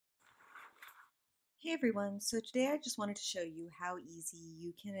Hey everyone, so today I just wanted to show you how easy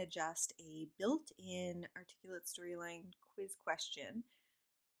you can adjust a built-in Articulate Storyline quiz question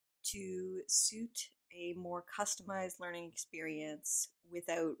to suit a more customized learning experience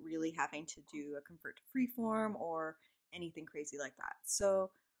without really having to do a convert to freeform or anything crazy like that. So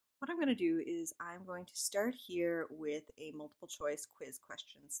what I'm going to do is I'm going to start here with a multiple choice quiz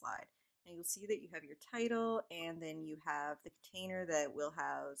question slide. Now you'll see that you have your title and then you have the container that will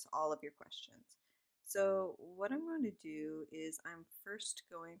house all of your questions. So what I'm going to do is I'm first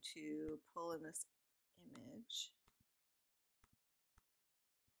going to pull in this image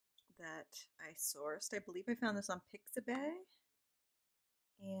that I sourced. I believe I found this on Pixabay.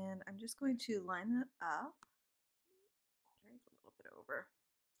 And I'm just going to line that up, drag a little bit over.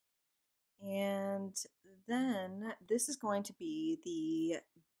 And then this is going to be the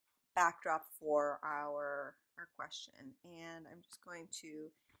backdrop for our question. And I'm just going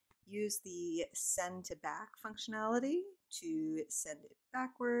to use the send to back functionality to send it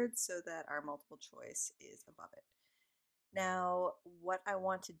backwards so that our multiple choice is above it. Now, what I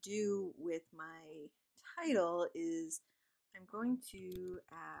want to do with my title is I'm going to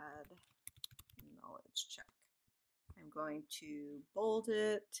add knowledge check. I'm going to bold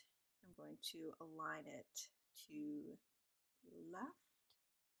it. I'm going to align it to left.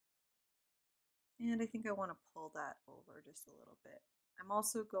 And I think I want to pull that over just a little bit. I'm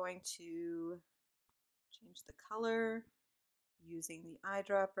also going to change the color using the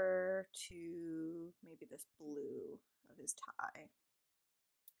eyedropper to maybe this blue of his tie.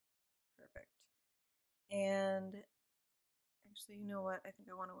 Perfect. And actually, you know what? I think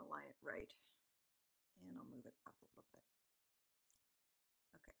I want to align it right. And I'll move it up a little bit.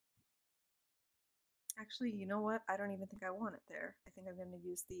 Okay. Actually, you know what? I don't even think I want it there. I think I'm going to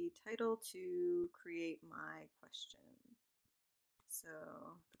use the title to create my question. So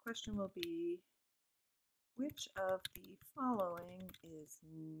the question will be, which of the following is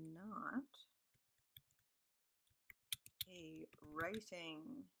not a writing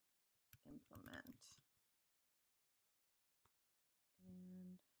implement?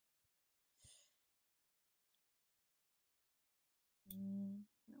 And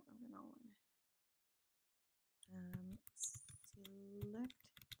no, I'm going to align it. Select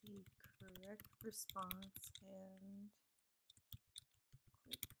the correct response and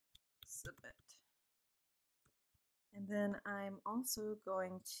click submit. And then I'm also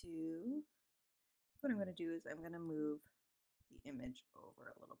going to, what I'm going to do is I'm going to move the image over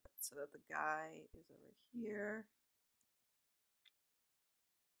a little bit so that the guy is over here.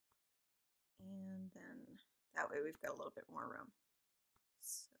 And then that way we've got a little bit more room.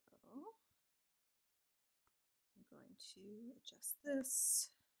 So I'm going to adjust this.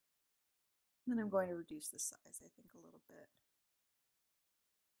 And then I'm going to reduce the size, I think, a little bit.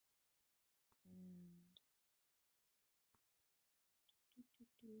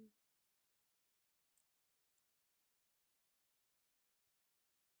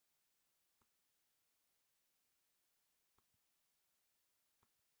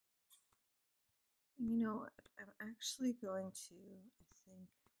 And you know what? I'm actually going to, I think,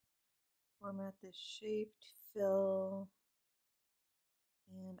 format this shape to fill,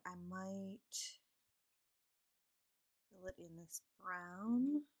 and I might fill it in this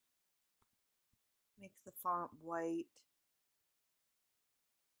brown, make the font white,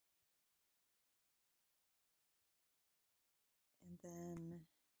 and then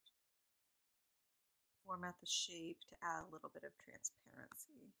format the shape to add a little bit of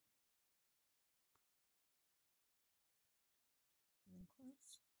transparency. And then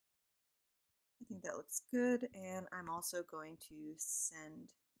close. I think that looks good, and I'm also going to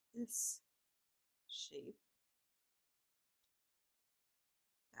send this shape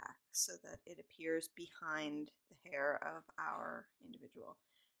back so that it appears behind the hair of our individual.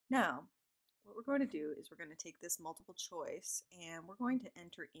 Now, what we're going to do is we're going to take this multiple choice and we're going to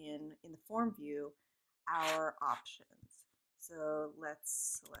enter in the form view our options. So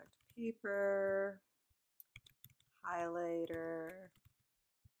let's select paper, highlighter,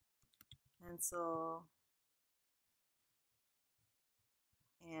 pencil,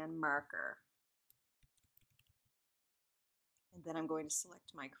 and marker. And then I'm going to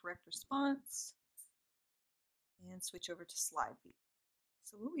select my correct response and switch over to slide view.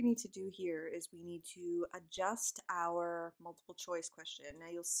 So what we need to do here is we need to adjust our multiple choice question. Now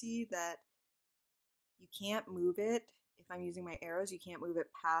you'll see that you can't move it. If I'm using my arrows, you can't move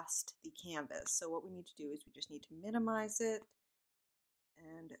it past the canvas. So what we need to do is we just need to minimize it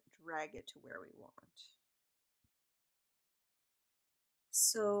and drag it to where we want.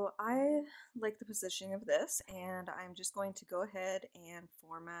 So I like the positioning of this, and I'm just going to go ahead and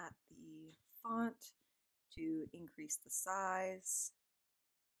format the font to increase the size.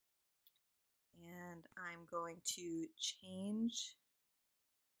 And I'm going to change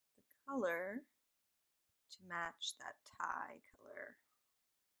the color to match that tie color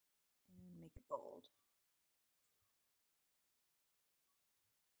and make it bold.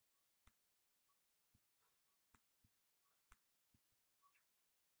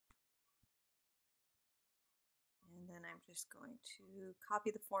 And then I'm just going to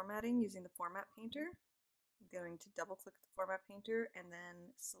copy the formatting using the Format Painter. I'm going to double click the Format Painter and then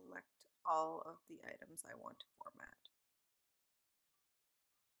select all of the items I want to format.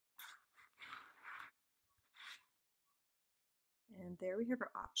 And there we have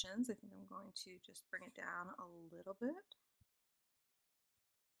our options. I think I'm going to just bring it down a little bit.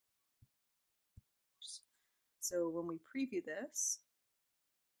 So when we preview this,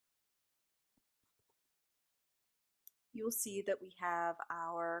 you'll see that we have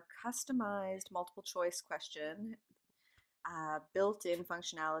our customized multiple choice question, built-in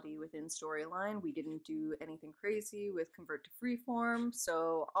functionality within Storyline. We didn't do anything crazy with convert to freeform,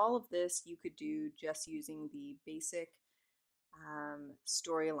 so all of this you could do just using the basic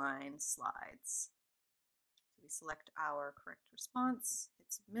Storyline slides. So we select our correct response,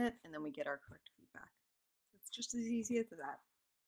 hit submit, and then we get our correct feedback. It's just as easy as that.